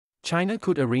China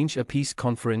could arrange a peace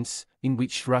conference, in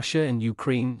which Russia and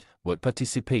Ukraine would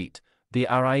participate, the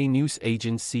RIA news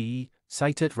agency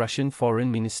cited Russian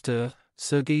Foreign Minister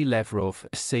Sergei Lavrov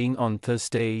saying on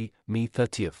Thursday, May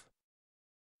 30th.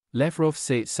 Lavrov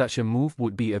said such a move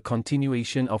would be a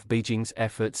continuation of Beijing's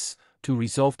efforts to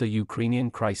resolve the Ukrainian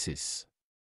crisis.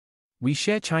 We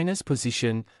share China's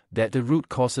position that the root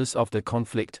causes of the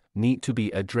conflict need to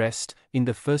be addressed in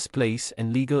the first place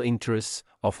and legal interests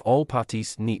of all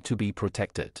parties need to be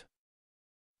protected.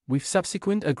 With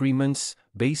subsequent agreements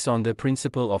based on the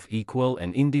principle of equal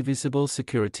and indivisible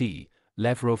security,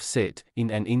 Lavrov said in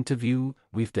an interview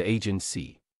with the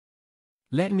agency.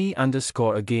 Let me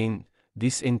underscore again,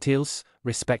 this entails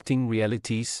respecting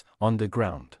realities on the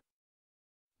ground,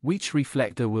 which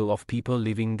reflect the will of people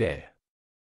living there.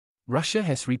 Russia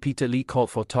has repeatedly called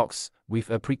for talks, with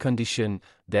a precondition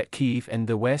that Kyiv and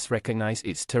the West recognize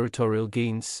its territorial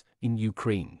gains in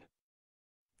Ukraine.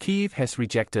 Kyiv has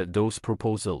rejected those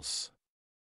proposals.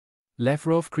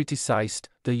 Lavrov criticized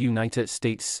the United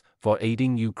States for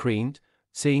aiding Ukraine,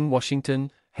 saying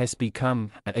Washington has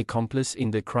become an accomplice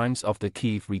in the crimes of the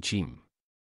Kyiv regime.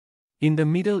 In the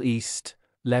Middle East,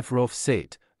 Lavrov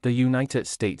said, the United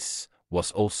States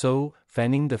was also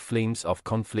fanning the flames of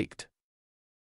conflict,